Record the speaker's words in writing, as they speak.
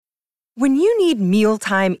When you need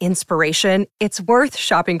mealtime inspiration, it's worth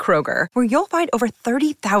shopping Kroger, where you'll find over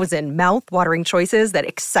 30,000 mouth-watering choices that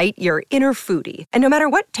excite your inner foodie. And no matter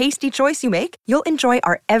what tasty choice you make, you'll enjoy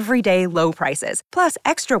our everyday low prices, plus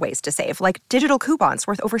extra ways to save, like digital coupons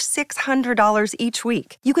worth over $600 each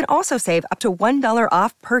week. You can also save up to $1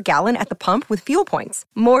 off per gallon at the pump with fuel points.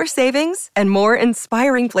 More savings and more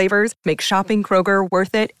inspiring flavors make shopping Kroger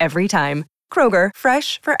worth it every time. Kroger,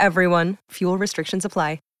 fresh for everyone. Fuel restrictions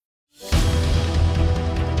apply.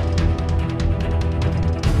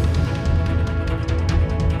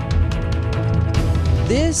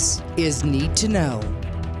 This is Need to Know.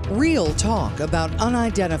 Real talk about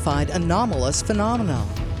unidentified anomalous phenomena.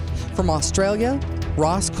 From Australia,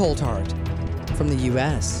 Ross Coulthart. From the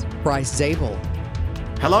U.S., Bryce Zabel.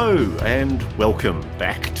 Hello and welcome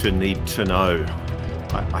back to Need to Know.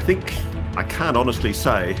 I think I can't honestly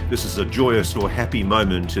say this is a joyous or happy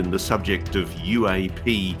moment in the subject of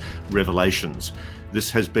UAP revelations.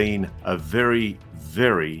 This has been a very,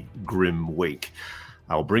 very grim week.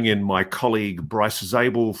 I'll bring in my colleague Bryce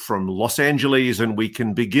Zabel from Los Angeles and we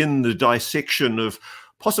can begin the dissection of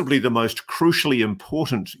possibly the most crucially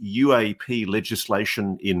important UAP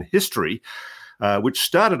legislation in history, which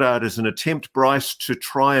started out as an attempt, Bryce, to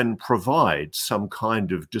try and provide some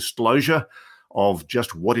kind of disclosure of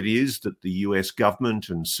just what it is that the US government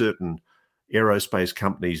and certain aerospace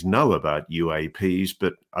companies know about UAPs,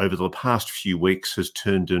 but over the past few weeks has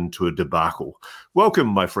turned into a debacle. Welcome,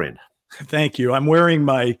 my friend. Thank you. I'm wearing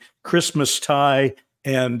my Christmas tie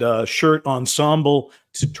and shirt ensemble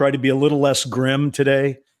to try to be a little less grim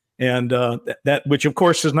today, and that, which of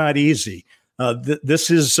course is not easy. This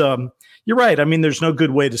is, you're right. I mean, there's no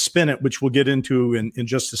good way to spin it, which we'll get into in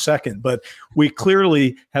just a second. But we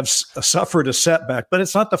clearly have suffered a setback. But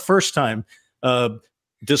it's not the first time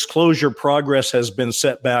disclosure progress has been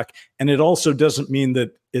set back, and it also doesn't mean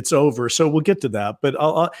that it's over. So we'll get to that. But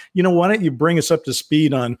why don't you bring us up to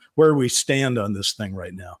speed on where we stand on this thing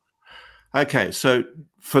right now? Okay, so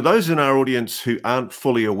for those in our audience who aren't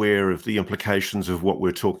fully aware of the implications of what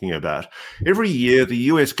we're talking about, every year the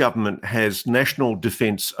US government has national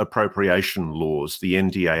defense appropriation laws, the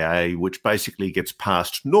NDAA, which basically gets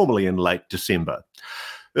passed normally in late December.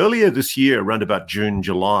 Earlier this year, around about June,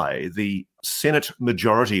 July, the Senate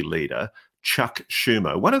Majority Leader, Chuck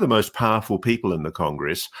Schumer, one of the most powerful people in the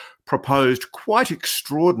Congress, proposed quite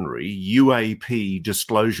extraordinary UAP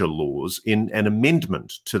disclosure laws in an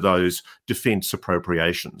amendment to those defense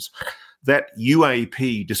appropriations. That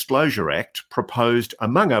UAP Disclosure Act proposed,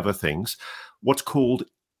 among other things, what's called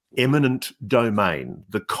eminent domain,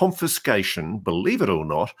 the confiscation, believe it or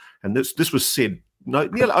not, and this was said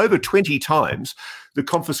nearly over 20 times, the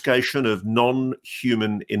confiscation of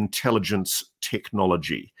non-human intelligence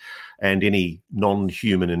technology and any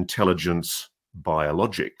non-human intelligence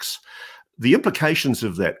biologics. The implications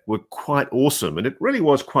of that were quite awesome, and it really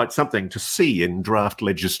was quite something to see in draft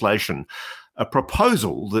legislation, a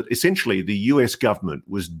proposal that essentially the US government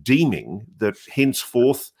was deeming that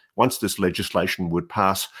henceforth, once this legislation would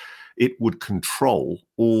pass, it would control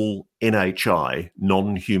all NHI,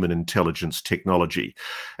 non-human intelligence technology,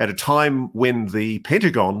 at a time when the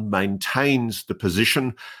Pentagon maintains the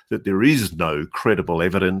position that there is no credible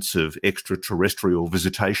evidence of extraterrestrial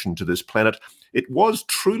visitation to this planet. It was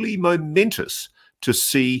truly momentous to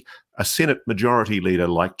see a Senate Majority Leader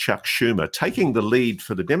like Chuck Schumer taking the lead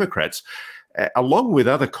for the Democrats, along with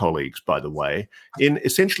other colleagues, by the way, in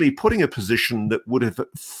essentially putting a position that would have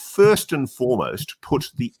first and foremost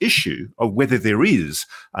put the issue of whether there is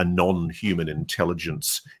a non-human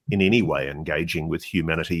intelligence in any way engaging with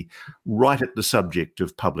humanity right at the subject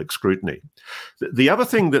of public scrutiny. The other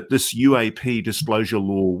thing that this UAP disclosure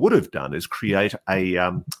law would have done is create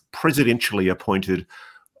a presidentially appointed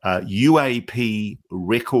UAP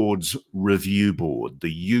Records Review Board,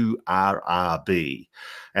 the URRB.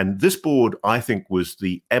 And this board, I think, was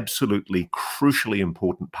the absolutely crucially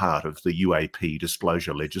important part of the UAP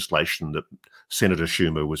disclosure legislation that Senator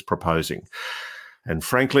Schumer was proposing. And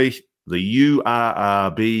frankly, the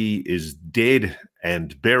URRB is dead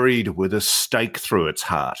and buried with a stake through its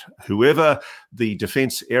heart. Whoever the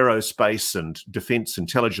defense aerospace and defense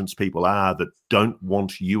intelligence people are that don't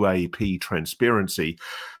want UAP transparency,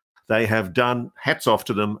 they have done, hats off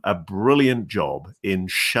to them, a brilliant job in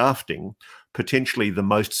shafting potentially the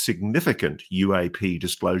most significant UAP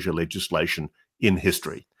disclosure legislation in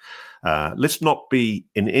history. Let's not be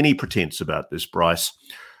in any pretense about this, Bryce.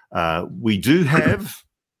 We do have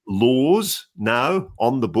laws now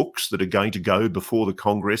on the books that are going to go before the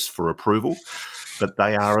Congress for approval, but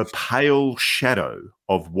they are a pale shadow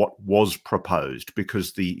of what was proposed,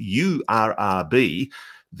 because the URRB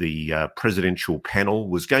the presidential panel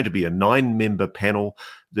was going to be a 9-member panel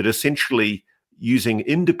that essentially, using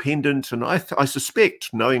independent, and I suspect,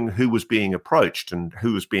 knowing who was being approached and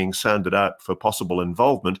who was being sounded out for possible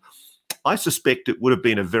involvement, I suspect it would have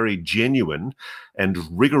been a very genuine and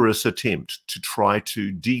rigorous attempt to try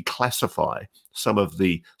to declassify some of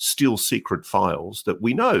the still secret files that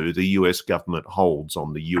we know the US government holds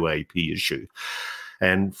on the UAP issue.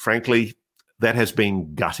 And frankly, that has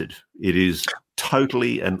been gutted. It is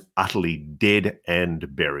totally and utterly dead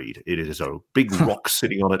and buried. It is a big rock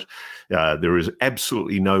sitting on it. There is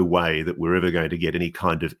absolutely no way that we're ever going to get any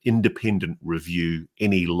kind of independent review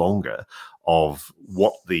any longer of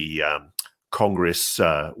what the Congress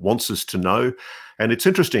wants us to know. And it's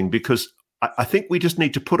interesting because I think we just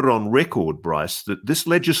need to put it on record, Bryce, that this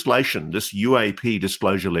legislation, this UAP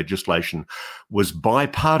disclosure legislation, was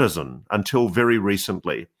bipartisan until very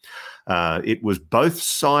recently. It was both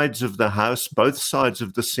sides of the House, both sides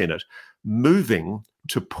of the Senate, moving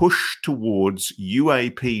to push towards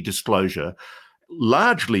UAP disclosure,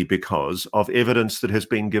 largely because of evidence that has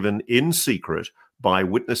been given in secret by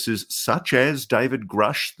witnesses such as David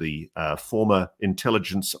Grush, the former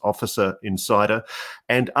intelligence officer insider,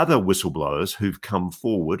 and other whistleblowers who've come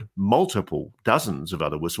forward, multiple dozens of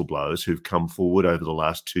other whistleblowers who've come forward over the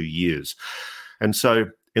last 2 years. And so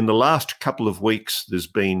in the last couple of weeks, there's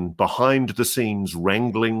been behind-the-scenes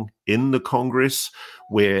wrangling in the Congress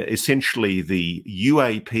where essentially the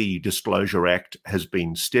UAP Disclosure Act has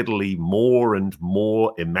been steadily more and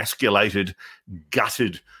more emasculated,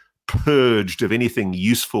 gutted, purged of anything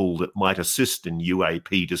useful that might assist in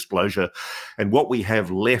UAP disclosure. And what we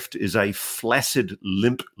have left is a flaccid,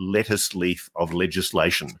 limp lettuce leaf of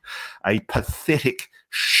legislation, a pathetic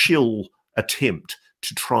shill attempt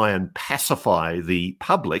to try and pacify the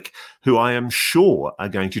public, who I am sure are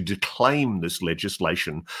going to declaim this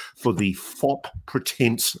legislation for the fop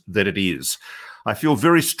pretense that it is. I feel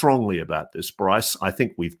very strongly about this, Bryce. I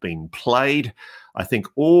think we've been played. I think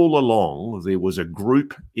all along there was a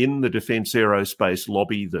group in the defence aerospace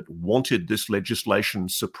lobby that wanted this legislation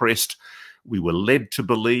suppressed. We were led to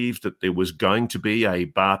believe that there was going to be a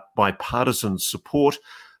bipartisan support,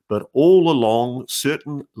 but all along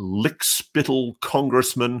certain lick-spittle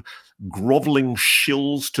congressmen, grovelling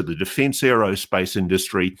shills to the defence aerospace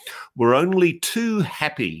industry, were only too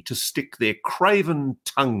happy to stick their craven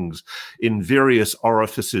tongues in various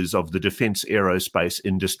orifices of the defence aerospace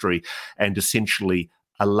industry and essentially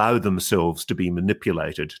allow themselves to be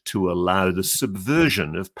manipulated to allow the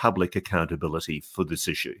subversion of public accountability for this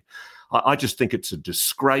issue. I just think it's a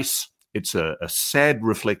disgrace. It's a sad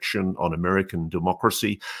reflection on American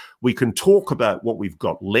democracy. We can talk about what we've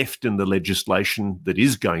got left in the legislation that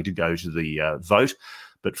is going to go to the vote,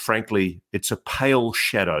 but frankly, it's a pale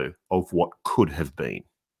shadow of what could have been.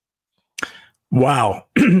 Wow.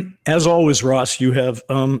 As always, Ross, you have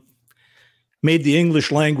made the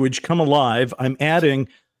English language come alive. I'm adding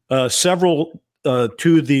several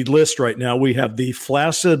to the list right now. We have the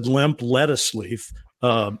flaccid, limp lettuce leaf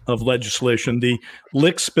of legislation, the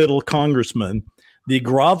lick-spittle congressman, the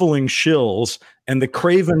groveling shills, and the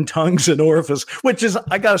craven tongues and orifice, which is,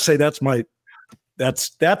 I got to say, that's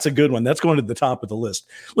a good one. That's going to the top of the list.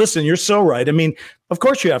 Listen, you're so right. I mean, of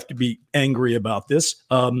course you have to be angry about this,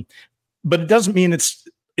 but it doesn't mean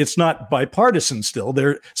it's not bipartisan still.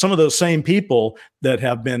 There, some of those same people that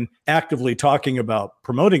have been actively talking about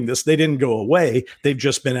promoting this, they didn't go away. They've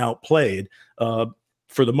just been outplayed,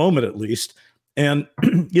 for the moment at least. And,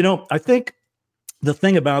 I think the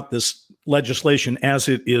thing about this legislation as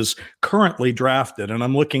it is currently drafted, and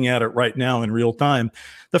I'm looking at it right now in real time,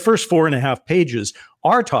 the first 4.5 pages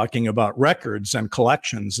are talking about records and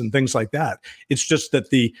collections and things like that. It's just that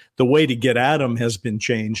the way to get at them has been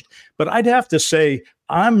changed. But I'd have to say,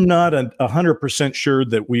 I'm not 100% sure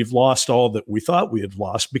that we've lost all that we thought we had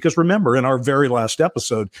lost, because remember, in our very last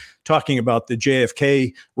episode, talking about the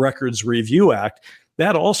JFK Records Review Act,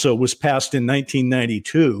 that also was passed in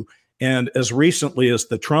 1992. And as recently as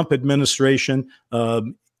the Trump administration,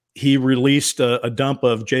 he released a dump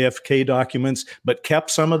of JFK documents, but kept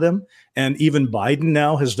some of them. And even Biden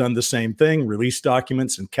now has done the same thing, released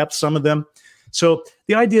documents and kept some of them. So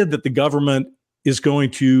the idea that the government is going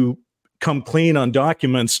to come clean on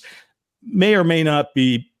documents may or may not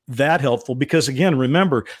be that helpful, because again,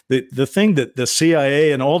 remember the thing that the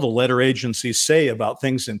CIA and all the letter agencies say about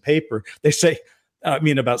things in paper, they say,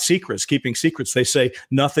 about secrets, keeping secrets, they say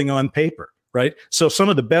nothing on paper, right? So some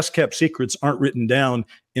of the best kept secrets aren't written down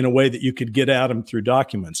in a way that you could get at them through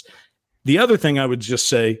documents. The other thing I would just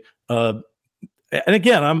say, and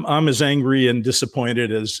again, I'm as angry and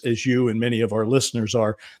disappointed as you and many of our listeners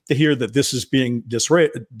are to hear that this is being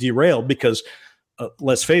derailed, because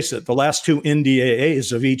let's face it, the last two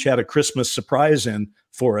NDAAs have each had a Christmas surprise in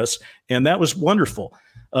for us, and that was wonderful.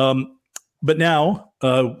 But now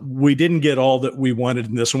we didn't get all that we wanted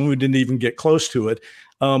in this one. We didn't even get close to it.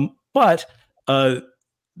 But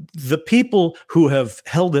the people who have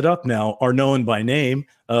held it up now are known by name.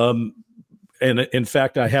 And in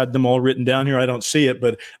fact, I had them all written down here. I don't see it,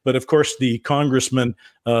 but of course, the congressman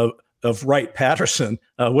of Wright-Patterson,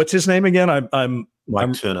 what's his name again? I'm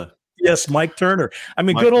Turner. Yes, Mike Turner. I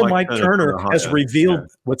mean, good old Mike Turner has revealed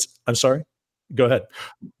I'm sorry. Go ahead.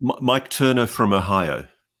 Mike Turner from Ohio.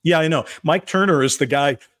 Yeah, I know. Mike Turner is the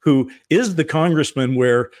guy who is the congressman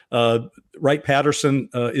where Wright-Patterson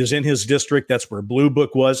is in his district. That's where Blue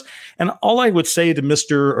Book was. And all I would say to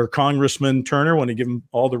Mr. or Congressman Turner, when I give him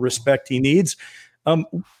all the respect he needs,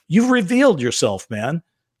 you've revealed yourself, man.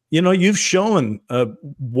 You know, you've shown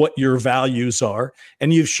what your values are,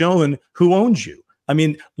 and you've shown who owns you. I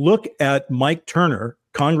mean, look at Mike Turner,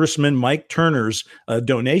 Congressman Mike Turner's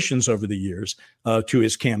donations over the years to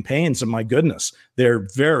his campaigns. And my goodness, they're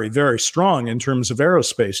very, very strong in terms of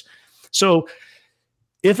aerospace. So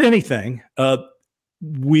if anything,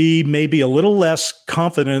 we may be a little less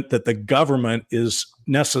confident that the government is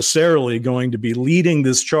necessarily going to be leading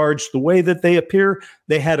this charge the way that they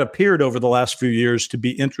had appeared over the last few years to be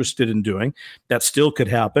interested in doing. That still could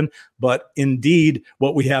happen. But indeed,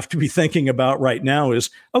 what we have to be thinking about right now is,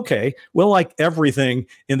 okay, well, like everything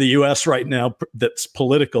in the U.S. right now that's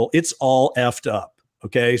political, it's all effed up.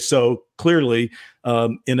 Okay, so clearly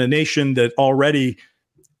in a nation that already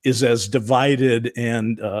is as divided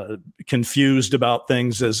and confused about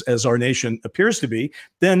things as our nation appears to be,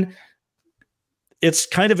 then it's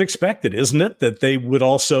kind of expected, isn't it, that they would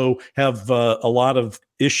also have a lot of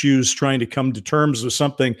issues trying to come to terms with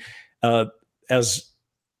something as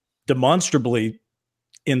demonstrably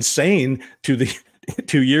insane to the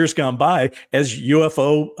 2 years gone by as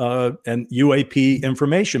UFO and UAP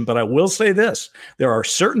information. But I will say this, there are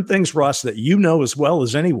certain things, Ross, that you know as well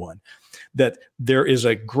as anyone, that there is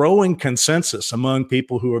a growing consensus among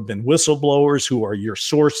people who have been whistleblowers, who are your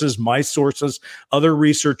sources, my sources, other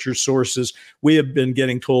researcher sources. We have been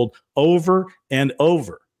getting told over and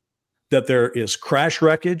over that there is crash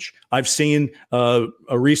wreckage. I've seen a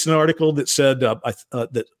recent article that said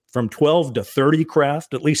that from 12 to 30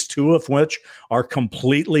 craft, at least 2 of which are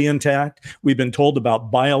completely intact. We've been told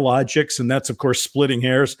about biologics, and that's, of course, splitting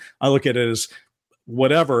hairs. I look at it as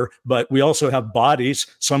whatever, but we also have bodies,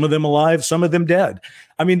 some of them alive, some of them dead.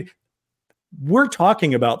 I mean, we're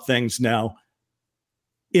talking about things now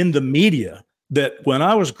in the media that when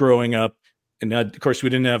I was growing up, and of course we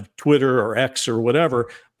didn't have Twitter or X or whatever,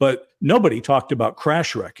 but nobody talked about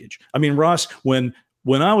crash wreckage. I mean, Ross, when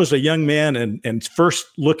I was a young man and first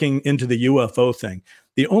looking into the UFO thing,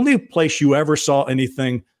 the only place you ever saw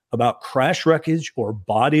anything about crash wreckage or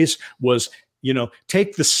bodies was, you know,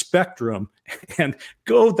 take the spectrum and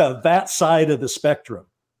go to that side of the spectrum.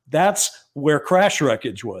 That's where crash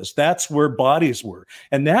wreckage was. That's where bodies were.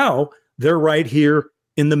 And now they're right here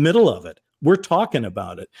in the middle of it. We're talking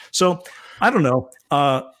about it. So I don't know.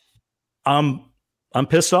 I'm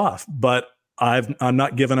pissed off, but I'm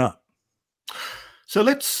not giving up. So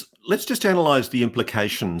let's just analyze the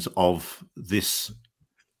implications of this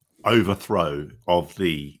overthrow of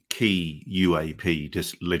the key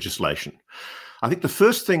UAP legislation. I think the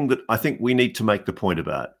first thing that I think we need to make the point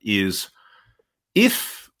about is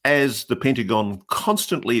if, as the Pentagon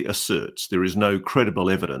constantly asserts, there is no credible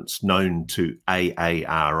evidence known to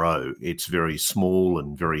AARO, its very small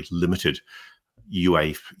and very limited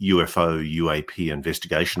UFO, UAP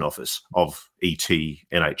investigation office of ET,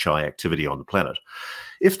 NHI activity on the planet.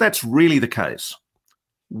 If that's really the case,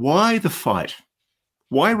 why the fight?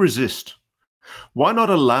 Why resist? Why not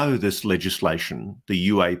allow this legislation, the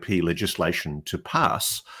UAP legislation, to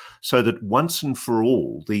pass so that once and for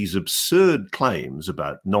all these absurd claims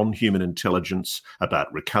about non-human intelligence,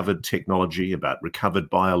 about recovered technology, about recovered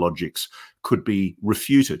biologics could be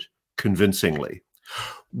refuted convincingly?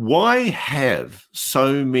 Why have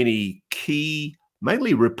so many key,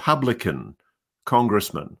 mainly Republican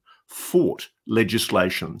congressmen fought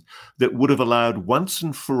legislation that would have allowed once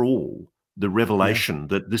and for all the revelation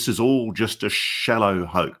that this is all just a shallow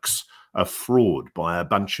hoax, a fraud by a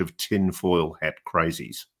bunch of tinfoil hat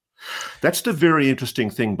crazies? That's the very interesting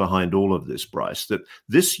thing behind all of this, Bryce, that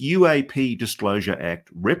this UAP Disclosure Act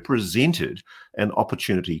represented an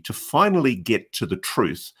opportunity to finally get to the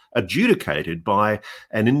truth adjudicated by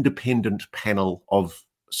an independent panel of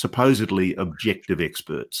supposedly objective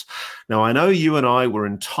experts. Now, I know you and I were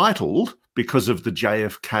entitled because of the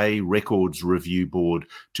JFK Records Review Board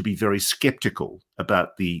to be very skeptical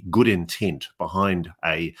about the good intent behind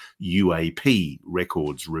a UAP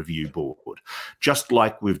Records Review Board. Just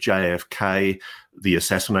like with JFK, the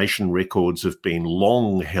assassination records have been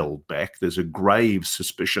long held back. There's a grave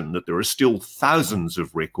suspicion that there are still thousands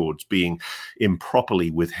of records being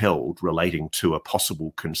improperly withheld relating to a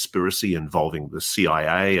possible conspiracy involving the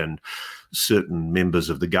CIA and certain members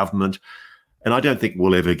of the government. And I don't think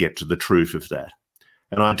we'll ever get to the truth of that.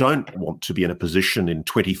 And I don't want to be in a position in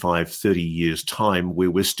 25, 30 years' time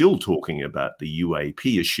where we're still talking about the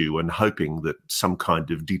UAP issue and hoping that some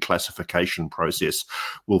kind of declassification process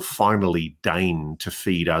will finally deign to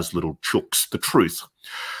feed us little chooks the truth.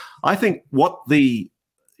 I think what the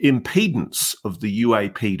impedance of the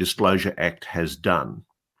UAP Disclosure Act has done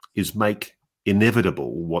is make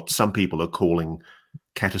inevitable what some people are calling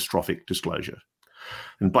catastrophic disclosure.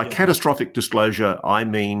 And by catastrophic disclosure, I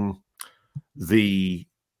mean the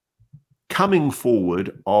coming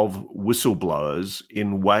forward of whistleblowers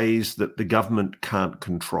in ways that the government can't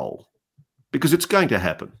control, because it's going to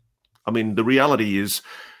happen. I mean, the reality is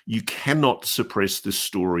you cannot suppress this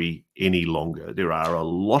story any longer. There are a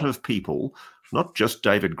lot of people, not just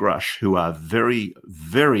David Grush, who are very,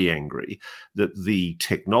 very angry that the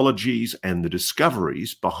technologies and the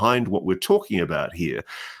discoveries behind what we're talking about here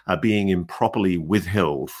are being improperly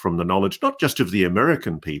withheld from the knowledge, not just of the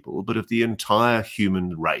American people, but of the entire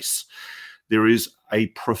human race. There is a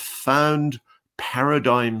profound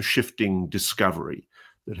paradigm-shifting discovery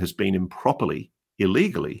that has been improperly,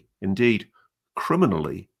 illegally, indeed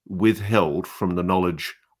criminally withheld from the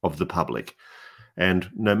knowledge of the public. And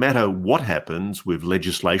no matter what happens with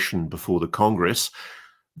legislation before the Congress,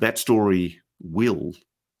 that story will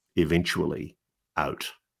eventually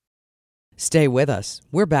out. Stay with us.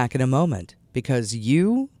 We're back in a moment because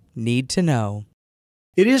you need to know.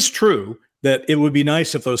 It is true that it would be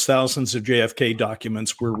nice if those thousands of JFK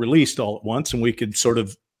documents were released all at once and we could sort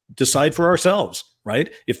of decide for ourselves,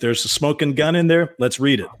 right? If there's a smoking gun in there, let's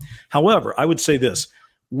read it. However, I would say this.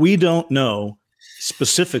 We don't know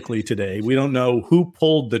specifically today. We don't know who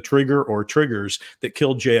pulled the trigger or triggers that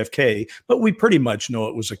killed JFK, but we pretty much know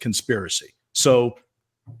it was a conspiracy. So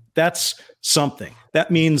that's something.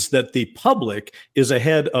 That means that the public is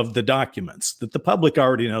ahead of the documents, that the public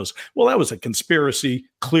already knows, well, that was a conspiracy,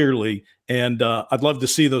 clearly, and I'd love to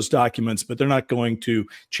see those documents, but they're not going to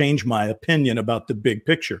change my opinion about the big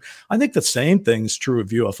picture. I think the same thing's true of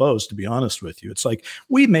UFOs, to be honest with you. It's like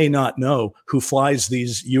we may not know who flies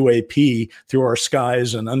these UAP through our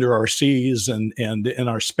skies and under our seas and in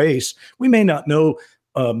our space. We may not know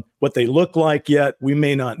what they look like yet. We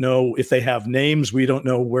may not know if they have names. We don't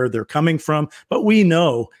know where they're coming from, but we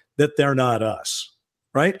know that they're not us,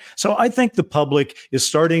 right? So I think the public is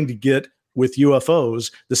starting to get with UFOs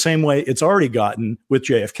the same way it's already gotten with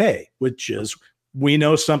JFK, which is we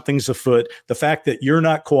know something's afoot. The fact that you're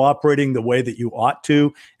not cooperating the way that you ought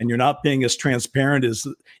to, and you're not being as transparent as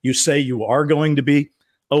you say you are going to be,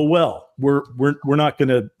 oh, well, we're not going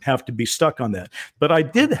to have to be stuck on that. But I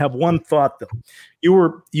did have one thought, though.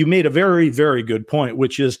 You made a very, very good point,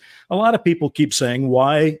 which is a lot of people keep saying,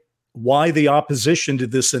 why the opposition to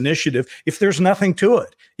this initiative if there's nothing to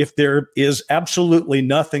it? If there is absolutely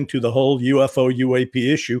nothing to the whole UFO UAP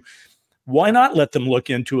issue, why not let them look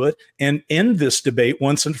into it and end this debate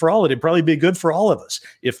once and for all? It'd probably be good for all of us.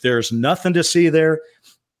 If there's nothing to see there,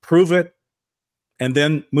 prove it and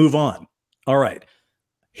then move on. All right.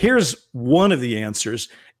 Here's one of the answers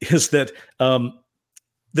is that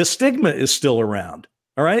the stigma is still around.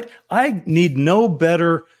 All right. I need no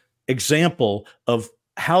better example of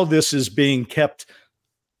how this is being kept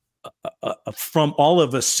from all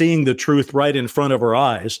of us seeing the truth right in front of our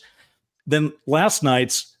eyes than last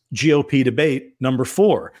night's GOP debate number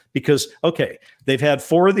 4. Because, okay, they've had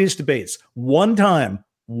 4 of these debates. One time,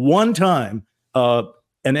 an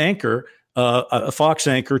anchor, a Fox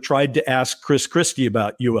anchor tried to ask Chris Christie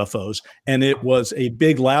about UFOs, and it was a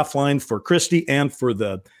big laugh line for Christie and for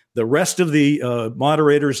the rest of the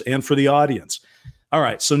moderators and for the audience. All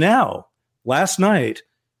right, so now, last night,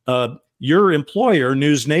 your employer,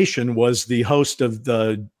 News Nation, was the host of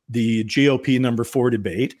the GOP number 4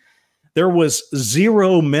 debate. There was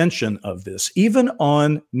zero mention of this, even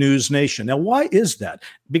on News Nation. Now, why is that?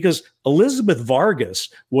 Because Elizabeth Vargas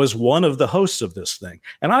was one of the hosts of this thing.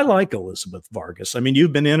 And I like Elizabeth Vargas. I mean,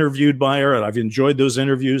 you've been interviewed by her, and I've enjoyed those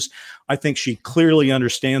interviews. I think she clearly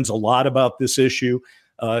understands a lot about this issue.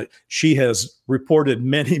 She has reported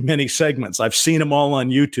many, many segments. I've seen them all on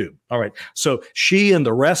YouTube. All right. So she and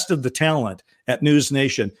the rest of the talent at News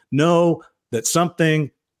Nation know that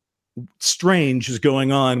something strange is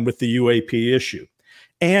going on with the UAP issue.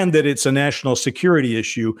 and that it's a national security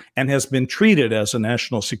issue and has been treated as a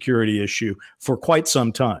national security issue for quite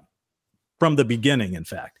some time, from the beginning, in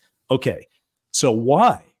fact. Okay, so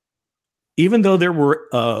why? Even though there were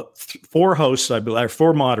 4 hosts, I believe,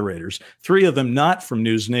 4 moderators, 3 of them not from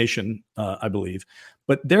News Nation, I believe,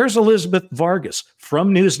 but there's Elizabeth Vargas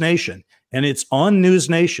from News Nation, and it's on News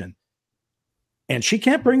Nation. And she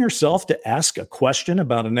can't bring herself to ask a question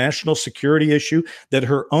about a national security issue that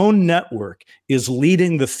her own network is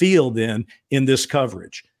leading the field in this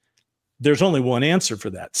coverage. There's only one answer for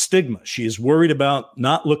that: stigma. She is worried about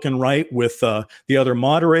not looking right with the other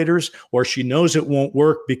moderators, or she knows it won't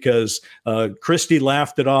work because Christie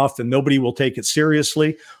laughed it off and nobody will take it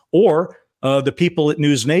seriously, or the people at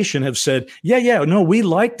News Nation have said, no, we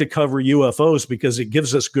like to cover UFOs because it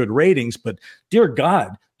gives us good ratings, but dear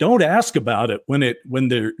God, don't ask about it when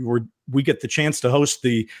we get the chance to host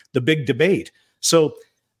the big debate. So,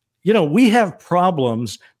 we have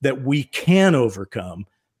problems that we can overcome.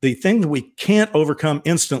 The thing that we can't overcome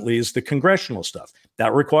instantly is the congressional stuff.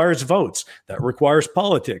 That requires votes. That requires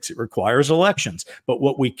politics. It requires elections. But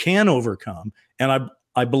what we can overcome, and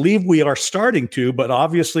I believe we are starting to, but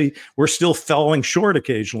obviously we're still falling short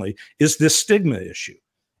occasionally, is this stigma issue.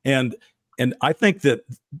 And I think that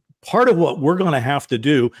part of what we're going to have to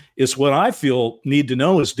do is what I feel Need to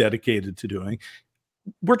Know is dedicated to doing.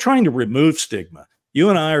 We're trying to remove stigma. You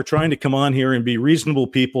and I are trying to come on here and be reasonable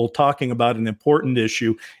people talking about an important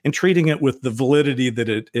issue and treating it with the validity that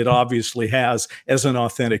it obviously has as an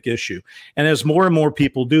authentic issue. And as more and more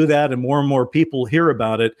people do that and more people hear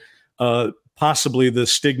about it, possibly the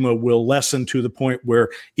stigma will lessen to the point where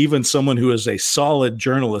even someone who is a solid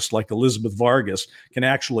journalist like Elizabeth Vargas can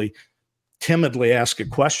actually timidly ask a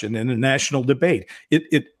question in a national debate.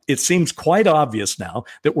 It seems quite obvious now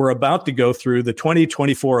that we're about to go through the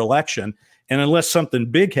 2024 election. And unless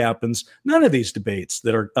something big happens, none of these debates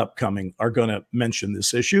that are upcoming are going to mention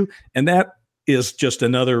this issue. And that is just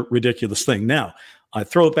another ridiculous thing. Now, I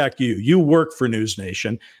throw it back to you. You work for News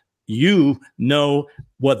Nation. You know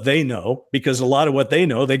what they know, because a lot of what they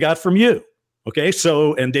know, they got from you. Okay.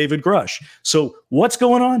 So, and David Grush. So what's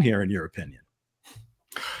going on here in your opinion?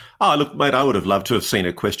 Oh, look, mate, I would have loved to have seen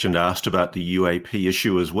a question asked about the UAP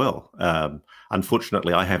issue as well.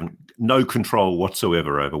 Unfortunately, I have no control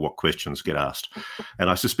whatsoever over what questions get asked. And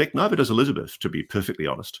I suspect neither does Elizabeth, to be perfectly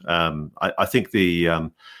honest. I think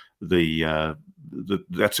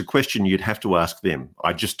that's a question you'd have to ask them.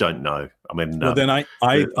 I just don't know. I mean, well, then I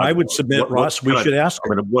would submit, Ross, we should ask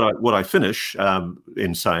her. I mean, what I finish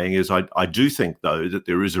in saying is I do think, though, that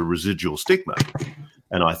there is a residual stigma.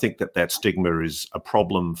 And I think that stigma is a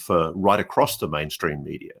problem for right across the mainstream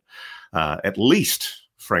media. At least,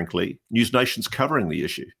 frankly, News Nation's covering the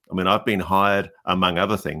issue. I mean, I've been hired, among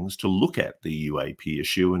other things, to look at the UAP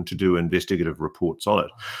issue and to do investigative reports on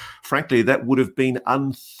it. Frankly, that would have been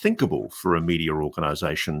unthinkable for a media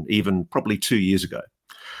organisation even probably 2 years ago.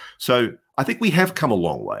 So I think we have come a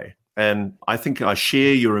long way. And I think I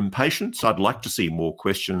share your impatience. I'd like to see more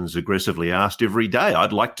questions aggressively asked every day.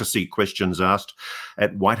 I'd like to see questions asked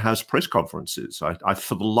at White House press conferences. I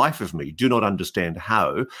for the life of me, do not understand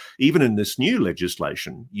how, even in this new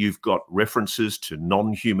legislation, you've got references to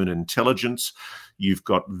non-human intelligence. You've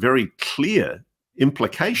got very clear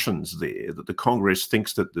implications there that the Congress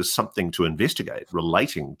thinks that there's something to investigate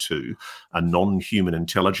relating to a non-human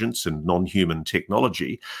intelligence and non-human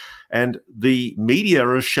technology. And the media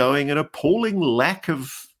are showing an appalling lack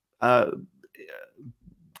of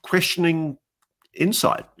questioning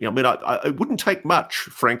insight. I mean, it wouldn't take much,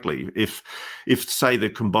 frankly, if say the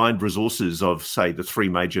combined resources of, say, the 3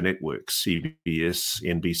 major networks, CBS,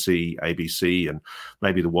 NBC, ABC, and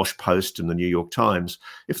maybe the Wash Post and the New York Times,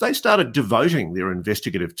 if they started devoting their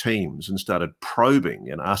investigative teams and started probing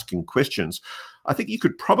and asking questions, I think you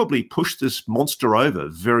could probably push this monster over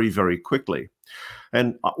very, very quickly.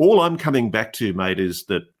 And all I'm coming back to, mate, is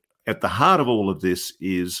that at the heart of all of this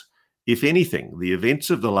is, if anything, the events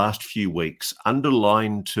of the last few weeks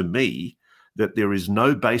underline to me that there is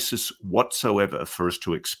no basis whatsoever for us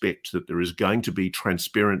to expect that there is going to be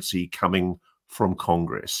transparency coming from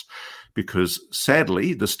Congress. Because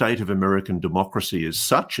sadly, the state of American democracy is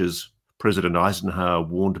such, as President Eisenhower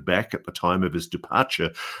warned back at the time of his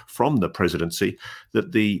departure from the presidency,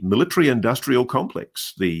 that the military-industrial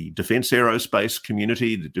complex, the defense aerospace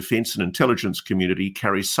community, the defense and intelligence community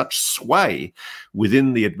carries such sway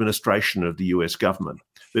within the administration of the US government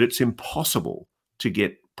that it's impossible to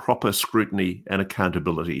get proper scrutiny and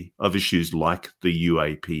accountability of issues like the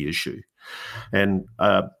UAP issue. And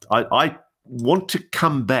I want to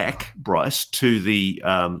come back, Bryce, to the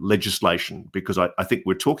legislation, because I think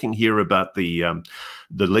we're talking here about the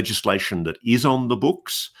legislation that is on the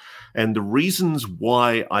books, and the reasons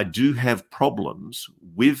why I do have problems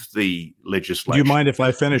with the legislation. Do you mind if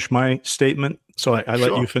I finish my statement? So I let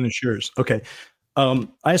Sure. you finish yours. Okay. I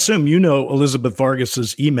assume you know Elizabeth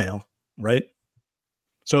Vargas's email, right?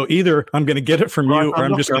 So either I'm going to get it from you, or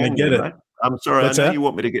I'm just going to get it. Mate. I'm sorry. What's I know that? you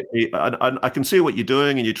want me to get me. I can see what you're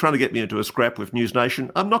doing, and you're trying to get me into a scrap with News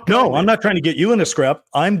Nation. I'm not going. No, I'm not trying to get you in a scrap.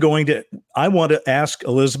 I want to ask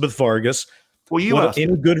Elizabeth Vargas. Well, you what asked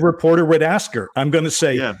any good reporter would ask her. I'm going to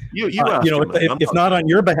say, yeah, you asked you know, her, if not on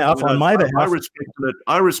your behalf, on my behalf.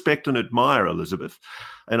 I respect and admire Elizabeth,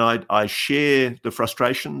 and I share the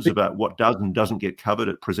frustrations about what does and doesn't get covered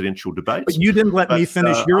at presidential debates. But you didn't let me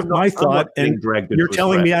finish my thought, and you're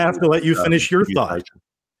telling me I have to let you finish your thought.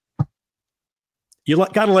 You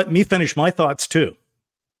got to let me finish my thoughts too.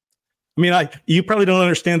 I mean, you probably don't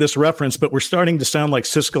understand this reference, but we're starting to sound like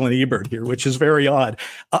Siskel and Ebert here, which is very odd.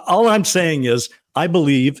 All I'm saying is I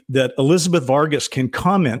believe that Elizabeth Vargas can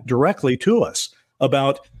comment directly to us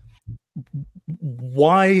about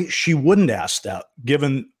why she wouldn't ask that,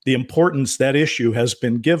 given the importance that issue has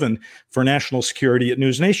been given for national security at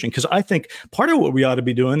News Nation. Because I think part of what we ought to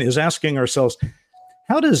be doing is asking ourselves,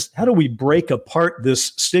 how do we break apart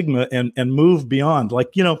this stigma and move beyond? Like,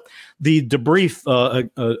 you know, the debrief,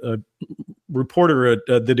 reporter at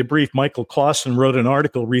the debrief, Michael Clausen, wrote an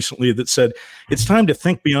article recently that said it's time to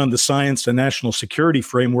think beyond the science and national security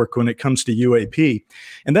framework when it comes to UAP.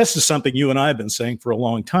 And this is something you and I have been saying for a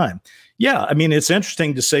long time. Yeah, I mean, it's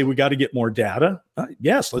interesting to say we got to get more data.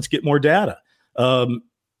 Yes, let's get more data.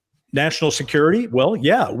 National security, well,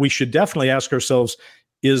 yeah, we should definitely ask ourselves,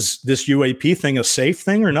 is this UAP thing a safe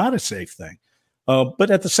thing or not a safe thing?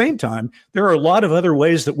 But at the same time, there are a lot of other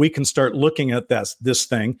ways that we can start looking at this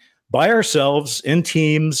thing by ourselves, in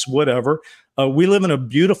teams, whatever. We live in a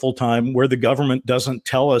beautiful time where the government doesn't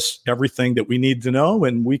tell us everything that we need to know,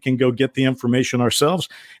 and we can go get the information ourselves.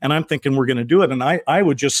 And I'm thinking we're going to do it. And I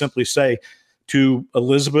would just simply say to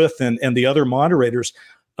Elizabeth and the other moderators,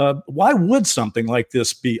 why would something like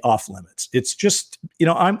this be off limits? It's just, you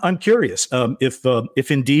know, I'm curious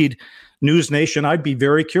if indeed News Nation, I'd be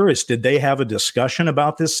very curious. Did they have a discussion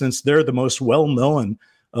about this, since they're the most well-known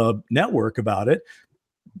network about it?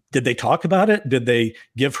 Did they talk about it? Did they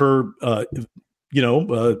give her,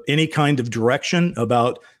 any kind of direction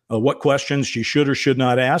about what questions she should or should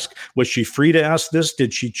not ask? Was she free to ask this?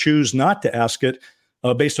 Did she choose not to ask it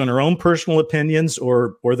based on her own personal opinions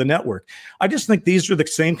or the network? I just think these are the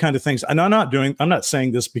same kind of things. And I'm not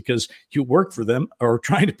saying this because you work for them or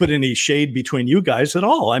trying to put any shade between you guys at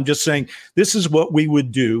all. I'm just saying this is what we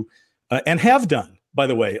would do and have done, by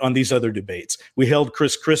the way, on these other debates. We held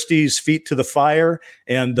Chris Christie's feet to the fire,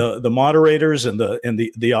 and the moderators and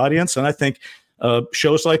the audience. And I think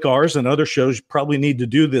shows like ours and other shows probably need to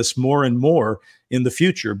do this more and more in the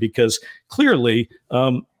future, because clearly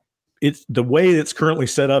it's the way it's currently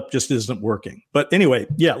set up just isn't working. But anyway,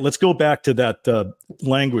 yeah, let's go back to that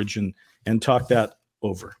language and talk that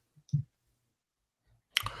over.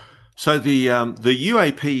 So the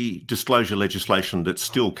UAP disclosure legislation that's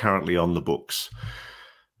still currently on the books,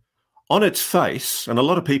 on its face, and a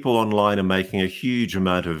lot of people online are making a huge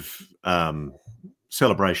amount of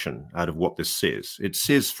celebration out of what this says. It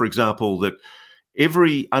says, for example, that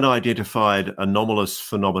every unidentified anomalous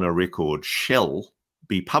phenomena record shall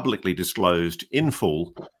be publicly disclosed in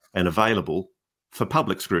full and available for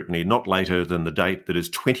public scrutiny not later than the date that is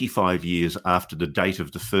 25 years after the date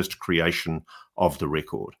of the first creation of the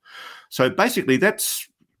record. So basically that's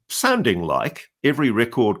sounding like every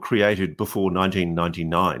record created before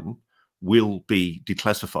 1999 will be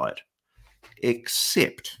declassified,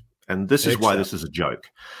 except, and this is why this is a joke,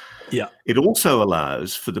 yeah, it also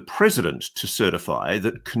allows for the president to certify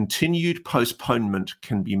that continued postponement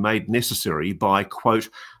can be made necessary by, quote,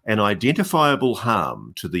 an identifiable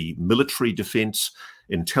harm to the military defense,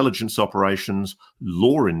 intelligence operations,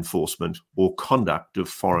 law enforcement, or conduct of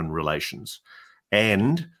foreign relations.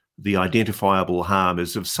 And the identifiable harm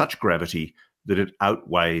is of such gravity that it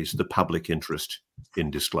outweighs the public interest in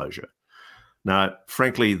disclosure. Now,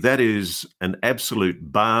 frankly, that is an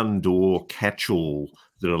absolute barn door catch-all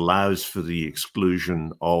that allows for the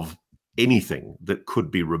exclusion of anything that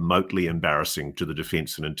could be remotely embarrassing to the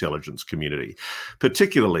defense and intelligence community,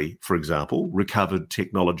 particularly, for example, recovered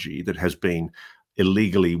technology that has been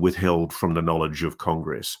illegally withheld from the knowledge of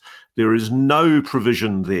Congress. There is no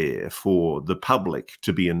provision there for the public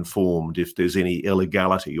to be informed if there's any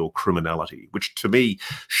illegality or criminality, which to me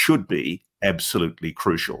should be absolutely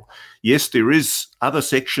crucial. Yes, there is other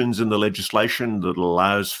sections in the legislation that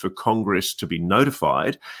allows for Congress to be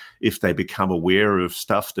notified if they become aware of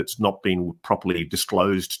stuff that's not been properly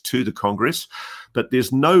disclosed to the Congress. But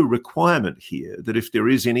there's no requirement here that if there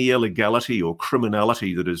is any illegality or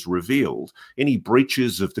criminality that is revealed, any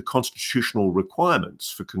breaches of the constitutional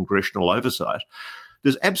requirements for congressional oversight,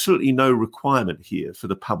 there's absolutely no requirement here for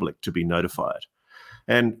the public to be notified.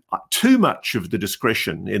 And too much of the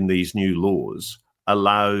discretion in these new laws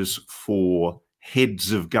allows for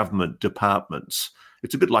heads of government departments.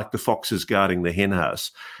 It's a bit like the foxes guarding the henhouse.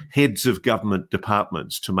 Heads of government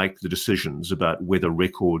departments to make the decisions about whether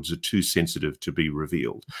records are too sensitive to be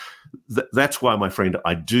revealed. That's why, my friend,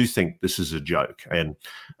 I do think this is a joke. And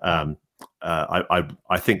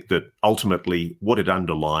I think that ultimately what it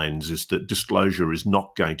underlines is that disclosure is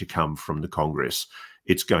not going to come from the Congress.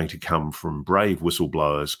 It's going to come from brave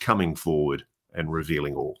whistleblowers coming forward and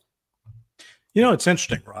revealing all. You know, it's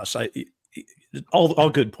interesting, Ross. All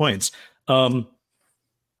good points.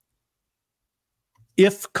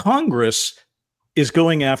 If Congress is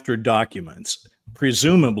going after documents,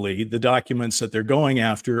 presumably the documents that they're going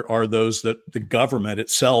after are those that the government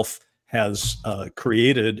itself has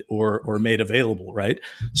created or made available, right?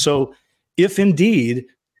 So if indeed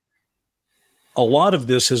a lot of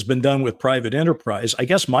this has been done with private enterprise, I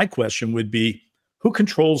guess my question would be, who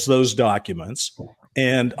controls those documents?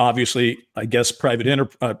 And obviously, I guess private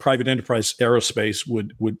enterprise aerospace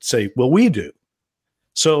would say, well, we do.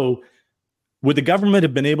 So would the government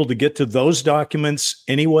have been able to get to those documents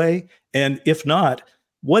anyway? And if not,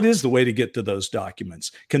 what is the way to get to those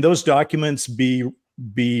documents? Can those documents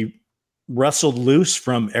be wrestled loose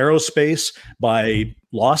from aerospace by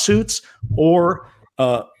lawsuits? Or,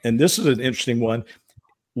 and this is an interesting one,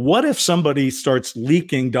 what if somebody starts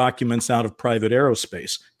leaking documents out of private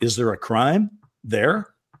aerospace? Is there a crime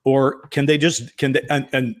there? Or can they do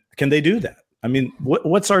that? I mean,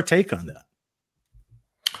 what's our take on that?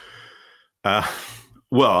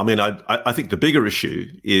 Well, I mean, I think the bigger issue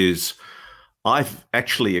is I've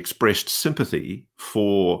actually expressed sympathy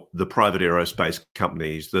for the private aerospace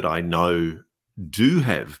companies that I know do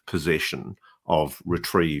have possession of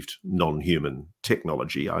retrieved non-human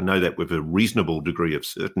technology. I know that with a reasonable degree of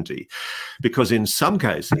certainty, because in some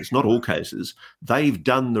cases, not all cases, they've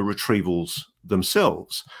done the retrievals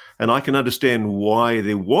themselves. And I can understand why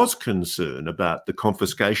there was concern about the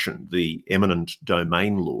confiscation, the eminent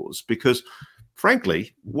domain laws, because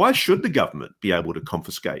frankly, why should the government be able to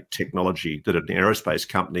confiscate technology that an aerospace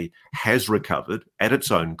company has recovered at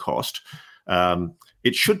its own cost?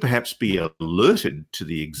 It should perhaps be alerted to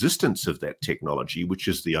the existence of that technology, which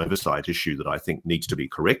is the oversight issue that I think needs to be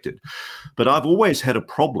corrected. But I've always had a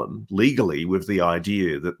problem legally with the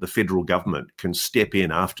idea that the federal government can step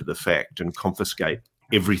in after the fact and confiscate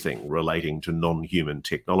everything relating to non-human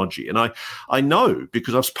technology. And I know,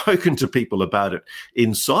 because I've spoken to people about it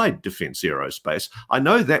inside defence aerospace, I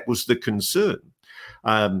know that was the concern.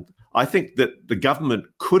 I think that the government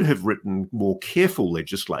could have written more careful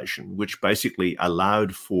legislation, which basically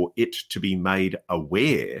allowed for it to be made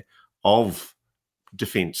aware of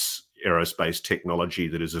defence aerospace technology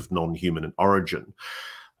that is of non-human origin.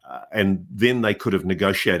 And then they could have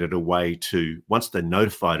negotiated a way to, once they're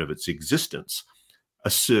notified of its existence,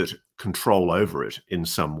 assert control over it in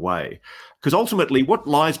some way. Because ultimately, what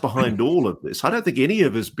lies behind all of this, I don't think any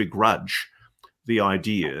of us begrudge the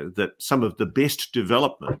idea that some of the best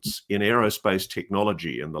developments in aerospace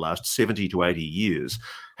technology in the last 70 to 80 years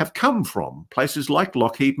have come from places like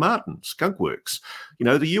Lockheed Martin, Skunk Works. You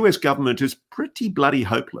know, the US government is pretty bloody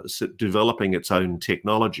hopeless at developing its own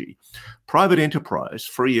technology. Private enterprise,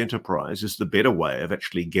 free enterprise, is the better way of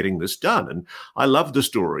actually getting this done. And I love the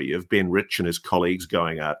story of Ben Rich and his colleagues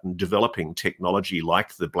going out and developing technology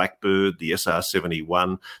like the Blackbird, the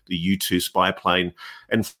SR-71, the U-2 spy plane,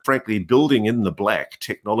 and frankly, building in the black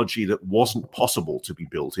technology that wasn't possible to be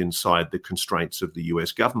built inside the constraints of the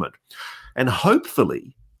US government. And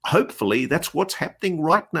hopefully that's what's happening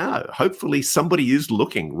right now. Hopefully somebody is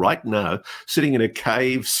looking right now, sitting in a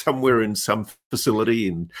cave somewhere in some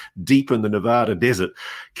facility deep in the Nevada desert,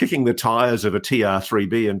 kicking the tires of a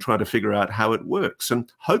TR-3B and trying to figure out how it works.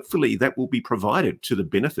 And hopefully that will be provided to the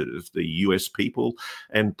benefit of the US people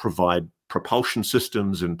and provide propulsion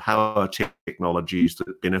systems and power technologies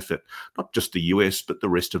that benefit not just the US, but the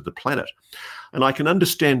rest of the planet. And I can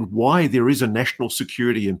understand why there is a national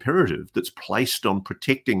security imperative that's placed on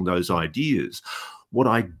protecting those ideas. What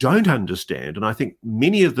I don't understand, and I think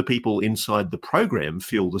many of the people inside the program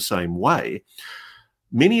feel the same way,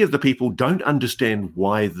 many of the people don't understand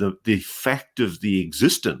why the fact of the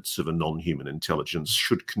existence of a non-human intelligence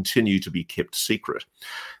should continue to be kept secret.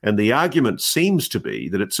 And the argument seems to be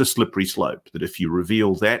that it's a slippery slope, that if you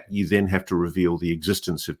reveal that, you then have to reveal the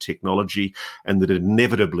existence of technology, and that it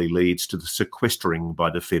inevitably leads to the sequestering by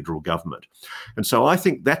the federal government. And so I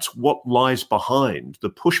think that's what lies behind the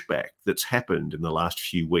pushback that's happened in the last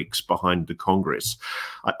few weeks behind the Congress.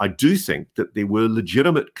 I do think that there were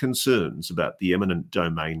legitimate concerns about the eminent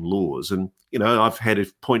domain laws. And, I've had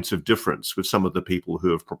points of difference with some of the people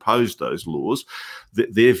who have proposed those laws.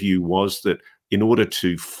 Their view was that in order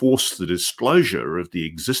to force the disclosure of the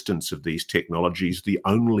existence of these technologies, the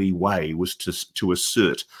only way was to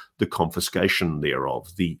assert the confiscation thereof,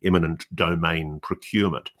 the eminent domain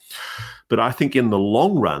procurement. But I think in the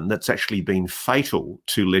long run, that's actually been fatal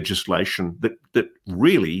to legislation that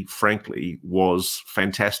really, frankly, was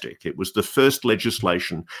fantastic. It was the first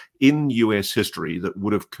legislation in US history that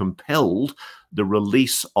would have compelled the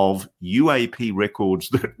release of UAP records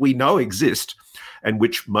that we know exist, and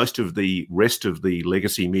which most of the rest of the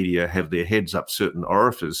legacy media have their heads up certain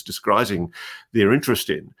orifices disguising their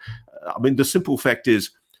interest in. I mean, the simple fact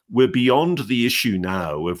is, we're beyond the issue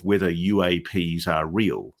now of whether UAPs are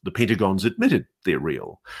real. The Pentagon's admitted they're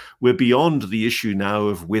real. We're beyond the issue now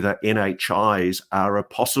of whether NHIs are a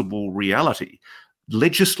possible reality.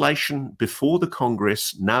 Legislation before the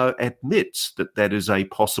Congress now admits that that is a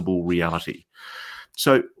possible reality.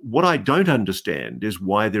 So what I don't understand is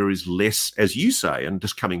why there is less, as you say, and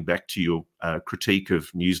just coming back to your critique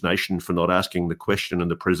of News Nation for not asking the question in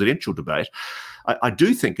the presidential debate, I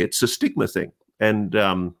do think it's a stigma thing. And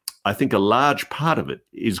I think a large part of it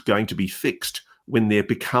is going to be fixed when there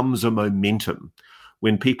becomes a momentum,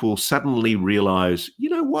 when people suddenly realize,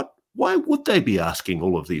 you know what, why would they be asking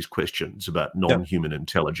all of these questions about non-human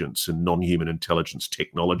intelligence and non-human intelligence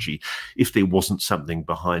technology if there wasn't something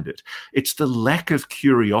behind it? It's the lack of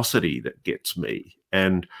curiosity that gets me.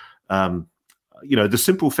 And, the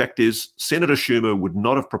simple fact is Senator Schumer would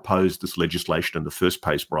not have proposed this legislation in the first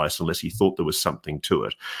place, Bryce, unless he thought there was something to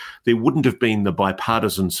it. There wouldn't have been the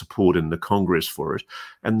bipartisan support in the Congress for it.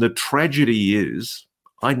 And the tragedy is,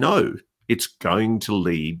 I know it's going to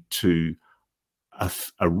lead to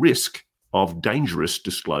a risk of dangerous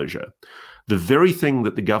disclosure. The very thing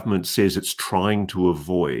that the government says it's trying to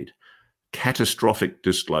avoid, catastrophic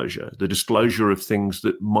disclosure, the disclosure of things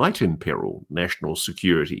that might imperil national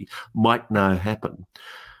security, might now happen.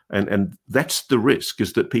 And that's the risk,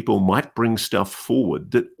 is that people might bring stuff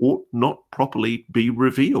forward that ought not properly be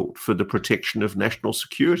revealed for the protection of national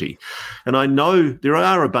security. And I know there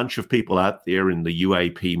are a bunch of people out there in the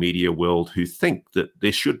UAP media world who think that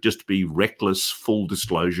there should just be reckless, full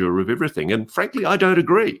disclosure of everything. And frankly, I don't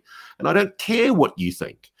agree. And I don't care what you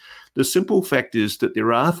think. The simple fact is that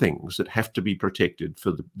there are things that have to be protected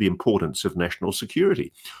for the importance of national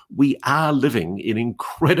security. We are living in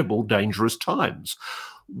incredible, dangerous times.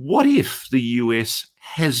 What if the US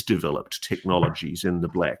has developed technologies in the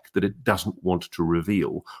black that it doesn't want to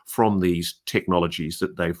reveal from these technologies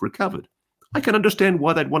that they've recovered? I can understand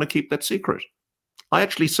why they'd want to keep that secret. I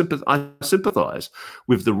actually sympathize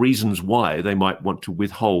with the reasons why they might want to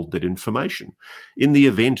withhold that information. In the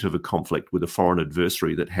event of a conflict with a foreign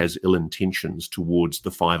adversary that has ill intentions towards the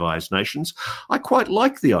Five Eyes nations, I quite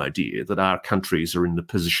like the idea that our countries are in the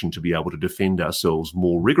position to be able to defend ourselves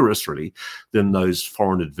more rigorously than those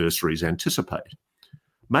foreign adversaries anticipate.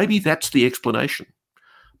 Maybe that's the explanation.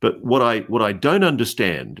 But what I don't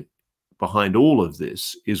understand behind all of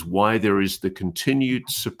this is why there is the continued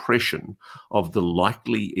suppression of the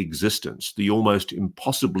likely existence, the almost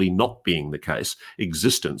impossibly not being the case,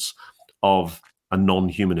 existence of a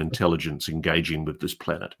non-human intelligence engaging with this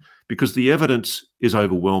planet. Because the evidence is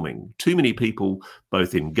overwhelming. Too many people,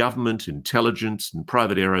 both in government, intelligence, and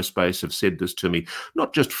private aerospace, have said this to me,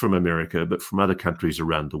 not just from America, but from other countries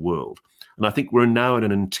around the world. And I think we're now in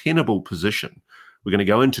an untenable position. We're going to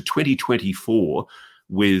go into 2024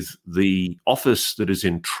 with the office that is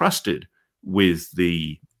entrusted with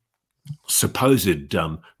the supposed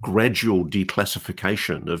gradual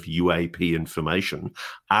declassification of UAP information,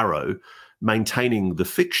 ARROW, maintaining the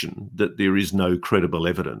fiction that there is no credible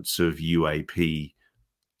evidence of UAP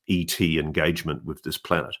ET engagement with this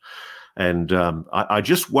planet. And I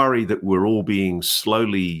just worry that we're all being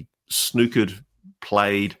slowly snookered,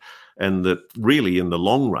 played, and that really in the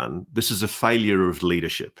long run, this is a failure of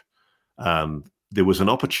leadership. There was an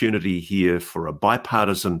opportunity here for a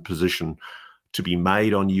bipartisan position to be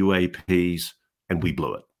made on UAPs, and we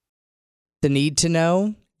blew it. The need to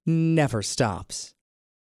know never stops.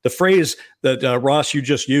 The phrase that Ross, you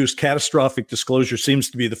just used, catastrophic disclosure, seems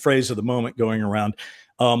to be the phrase of the moment going around.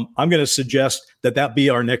 I'm going to suggest that be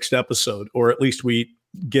our next episode, or at least we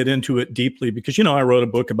get into it deeply, because, I wrote a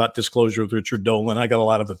book about disclosure with Richard Dolan. I got a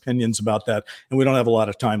lot of opinions about that, and we don't have a lot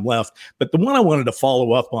of time left. But the one I wanted to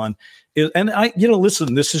follow up on is, and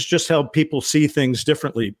listen, this is just how people see things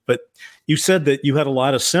differently. But you said that you had a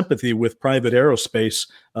lot of sympathy with private aerospace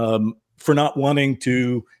for not wanting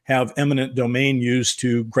to have eminent domain used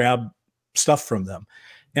to grab stuff from them.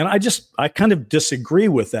 And I kind of disagree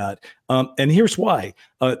with that. And here's why.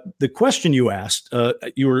 The question you asked,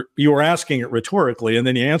 you were asking it rhetorically, and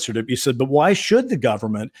then you answered it. You said, but why should the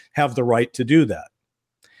government have the right to do that?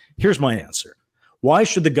 Here's my answer. Why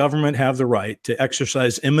should the government have the right to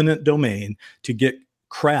exercise eminent domain to get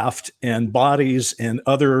craft and bodies and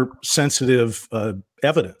other sensitive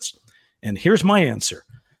evidence? And here's my answer.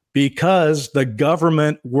 Because the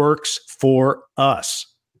government works for us.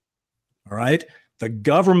 All right? The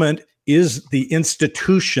government is the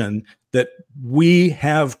institution that we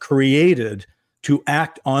have created to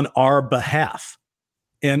act on our behalf.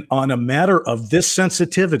 And on a matter of this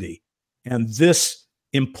sensitivity and this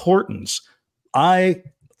importance, I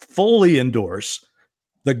fully endorse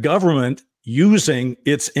the government using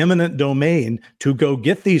its eminent domain to go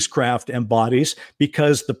get these craft and bodies,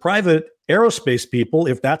 because the private aerospace people,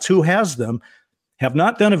 if that's who has them, have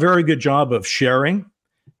not done a very good job of sharing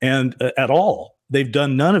and at all. They've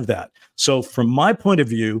done none of that. So from my point of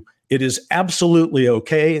view, it is absolutely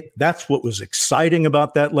okay. That's what was exciting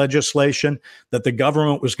about that legislation, that the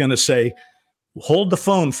government was going to say, hold the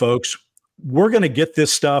phone, folks. We're going to get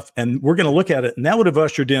this stuff and we're going to look at it. And that would have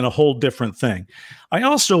ushered in a whole different thing. I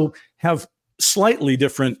also have slightly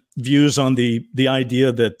different views on the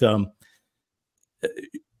idea that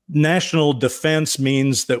national defense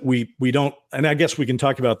means that we don't, and I guess we can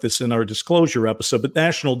talk about this in our disclosure episode, but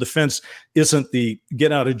national defense isn't the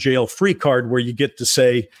get out of jail free card where you get to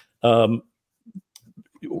say,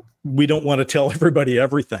 we don't want to tell everybody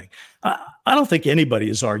everything. I don't think anybody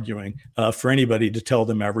is arguing for anybody to tell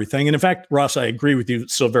them everything. And in fact, Ross, I agree with you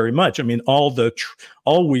so very much. I mean, all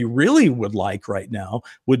we really would like right now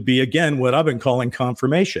would be, again, what I've been calling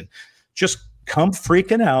confirmation. Just come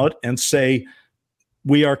freaking out and say,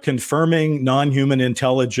 we are confirming non-human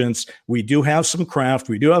intelligence. We do have some craft.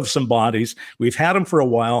 We do have some bodies. We've had them for a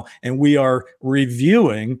while, and we are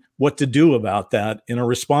reviewing what to do about that in a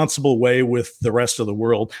responsible way with the rest of the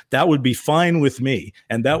world. That would be fine with me,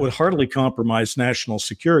 and that would hardly compromise national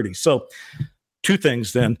security. So, two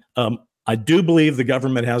things then. I do believe the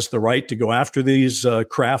government has the right to go after these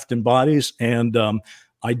craft and bodies, and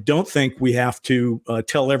I don't think we have to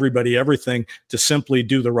tell everybody everything to simply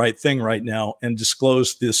do the right thing right now and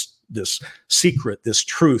disclose this secret, this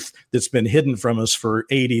truth that's been hidden from us for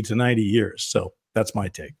 80 to 90 years. So that's my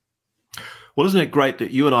take. Well, isn't it great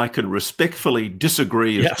that you and I can respectfully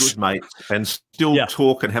disagree as good mates and still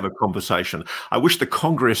talk and have a conversation? I wish the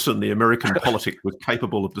Congress and the American politics were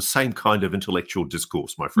capable of the same kind of intellectual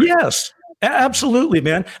discourse, my friend. Yes, absolutely,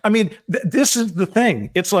 man. I mean, this is the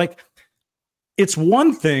thing. It's like, it's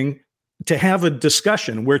one thing to have a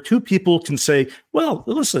discussion where two people can say, well,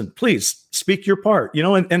 listen, please speak your part.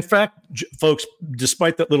 And in fact, folks,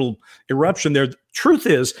 despite that little eruption there, the truth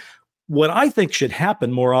is, what I think should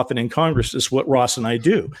happen more often in Congress is what Ross and I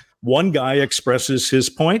do. One guy expresses his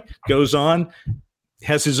point, goes on,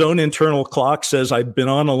 has his own internal clock, says, I've been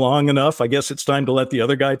on long enough. I guess it's time to let the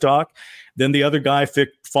other guy talk. Then the other guy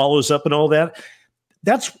follows up and all that.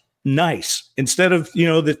 That's nice. Instead of,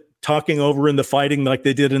 the talking over and the fighting like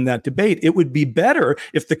they did in that debate, it would be better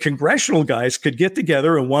if the congressional guys could get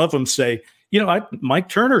together and one of them say, Mike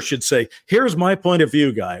Turner should say, here's my point of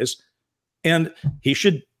view, guys. And he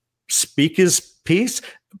should speak his piece,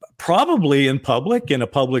 probably in public, in a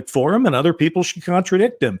public forum, and other people should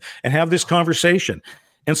contradict him and have this conversation.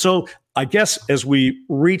 And so I guess as we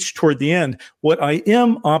reach toward the end, what I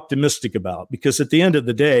am optimistic about, because at the end of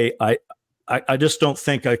the day, I just don't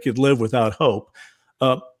think I could live without hope.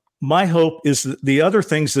 My hope is that the other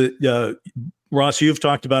things that, Ross, you've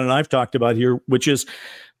talked about and I've talked about here, which is,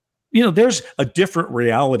 there's a different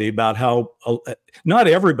reality about how not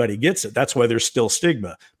everybody gets it. That's why there's still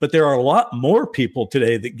stigma. But there are a lot more people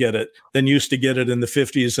today that get it than used to get it in the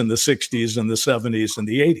 50s and the 60s and the 70s and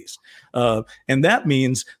the 80s. And that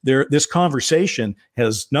means this conversation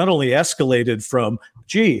has not only escalated from,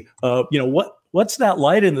 what's that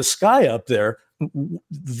light in the sky up there?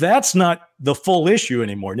 That's not the full issue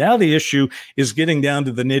anymore. Now the issue is getting down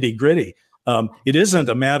to the nitty gritty. It isn't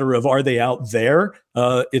a matter of, are they out there?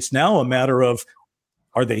 It's now a matter of,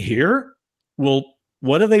 are they here? Well,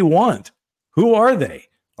 what do they want? Who are they?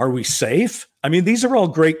 Are we safe? I mean, these are all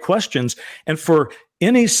great questions. And for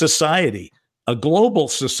any society, a global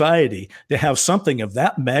society to have something of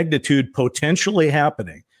that magnitude potentially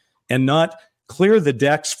happening and not clear the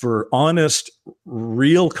decks for honest,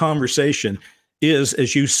 real conversation is,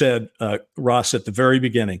 as you said, Ross, at the very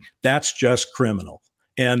beginning, that's just criminal.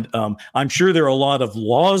 And I'm sure there are a lot of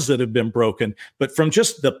laws that have been broken, but from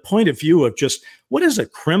just the point of view of just what is a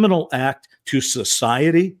criminal act to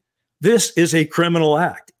society, this is a criminal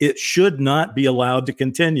act. It should not be allowed to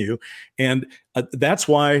continue. And that's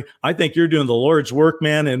why I think you're doing the Lord's work,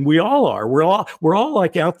 man. And we all are. We're all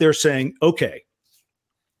like out there saying, okay,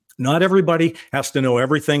 not everybody has to know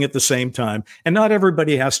everything at the same time. And not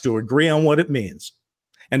everybody has to agree on what it means.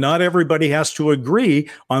 And not everybody has to agree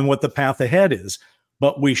on what the path ahead is.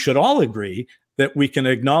 But we should all agree that we can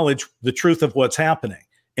acknowledge the truth of what's happening.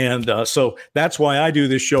 And so that's why I do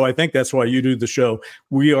this show. I think that's why you do the show.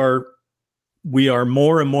 We are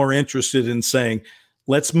more and more interested in saying,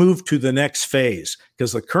 let's move to the next phase,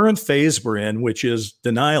 because the current phase we're in, which is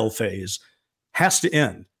denial phase, has to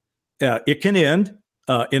end. It can end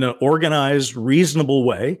in an organized, reasonable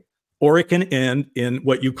way, or it can end in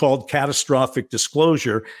what you called catastrophic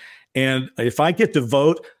disclosure. And if I get to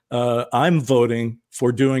vote, I'm voting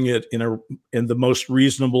for doing it in the most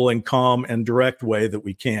reasonable and calm and direct way that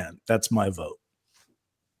we can. That's my vote.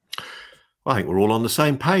 I think we're all on the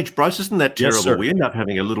same page, Bryce. Isn't that terrible? Yes, sir. We end up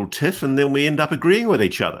having a little tiff and then we end up agreeing with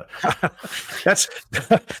each other.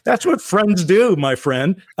 That's what friends do, my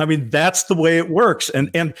friend. I mean, that's the way it works. And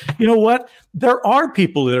you know what? There are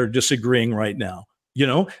people that are disagreeing right now. You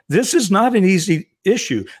know, this is not an easy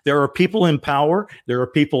issue. There are people in power. There are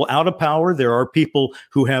people out of power. There are people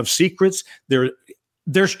who have secrets.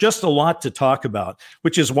 There's just a lot to talk about,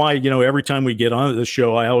 which is why, you know, every time we get on the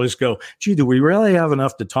show, I always go, gee, do we really have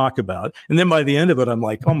enough to talk about? And then by the end of it, I'm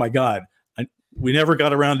like, oh my God, we never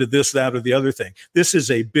got around to this, that, or the other thing. This is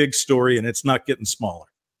a big story and it's not getting smaller.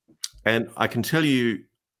 And I can tell you,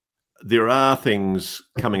 there are things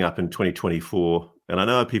coming up in 2024. And I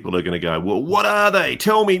know people are going to go, well, what are they?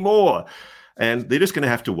 Tell me more. And they're just going to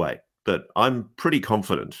have to wait. But I'm pretty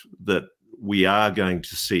confident that we are going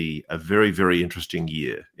to see a very, very interesting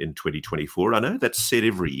year in 2024. I know that's said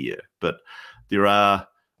every year, but there are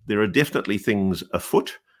definitely things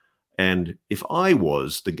afoot. And if I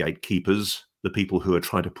was the gatekeepers, the people who are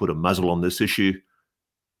trying to put a muzzle on this issue,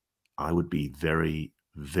 I would be very,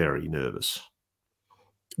 very nervous.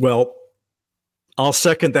 Well, I'll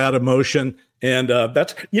second that emotion. And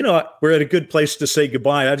that's, you know, we're at a good place to say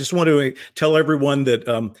goodbye. I just want to tell everyone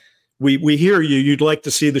that we hear you. You'd like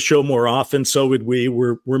to see the show more often. So would we.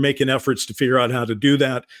 We're making efforts to figure out how to do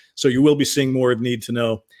that. So you will be seeing more of Need to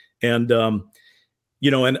Know. And,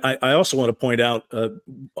 you know, and I also want to point out,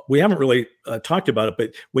 we haven't really talked about it,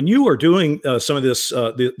 but when you are doing some of this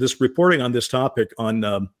this reporting on this topic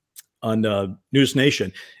on News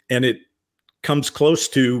Nation, and it comes close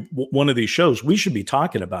to one of these shows, we should be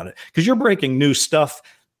talking about it, because you're breaking new stuff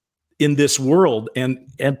in this world, and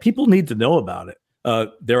people need to know about it.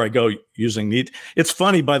 There I go, using need. It's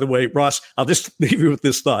funny, by the way, Ross, I'll just leave you with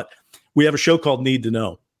this thought. We have a show called Need to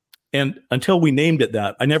Know. And until we named it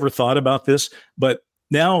that, I never thought about this, but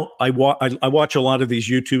now I watch a lot of these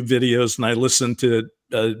YouTube videos, and I listen to,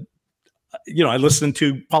 I listen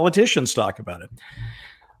to politicians talk about it.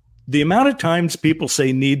 The amount of times people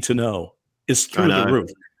say need to know is through the roof.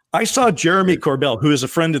 I saw Jeremy Corbell, who is a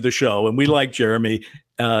friend of the show, and we like Jeremy.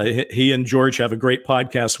 He and George have a great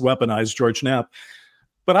podcast, Weaponized, George Knapp.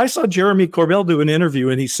 But I saw Jeremy Corbell do an interview,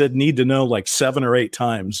 and he said need to know like 7 or 8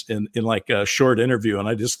 times in like a short interview. And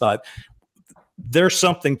I just thought, there's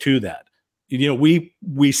something to that. You know, we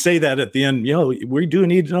say that at the end, you know, we do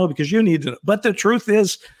need to know because you need to know. But the truth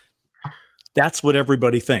is, that's what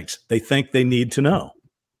everybody thinks. They think they need to know.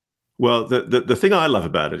 Well, the thing I love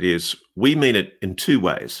about it is we mean it in 2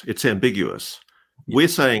 ways. It's ambiguous. Yep. We're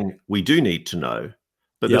saying we do need to know,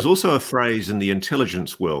 but there's also a phrase in the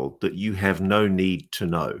intelligence world that you have no need to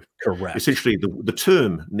know. Correct. Essentially, the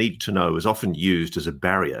term need to know is often used as a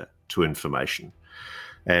barrier to information.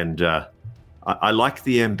 And I like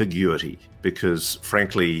the ambiguity because,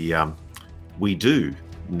 frankly, we do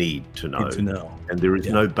need to know. And there is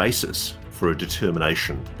no basis for a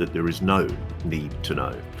determination that there is no need to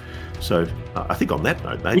know. So I think on that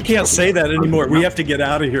note, we can't say that anymore. We have to get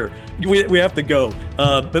out of here. We have to go.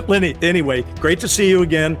 But Lenny, anyway, great to see you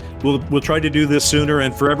again. We'll try to do this sooner.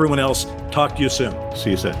 And for everyone else, talk to you soon. See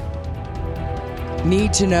you soon.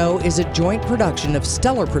 Need to Know is a joint production of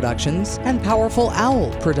Stellar Productions and Powerful Owl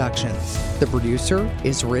Productions. The producer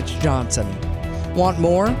is Rich Johnson. Want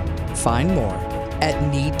more? Find more at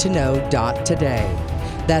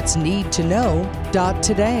needtoknow.today. That's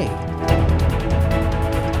needtoknow.today.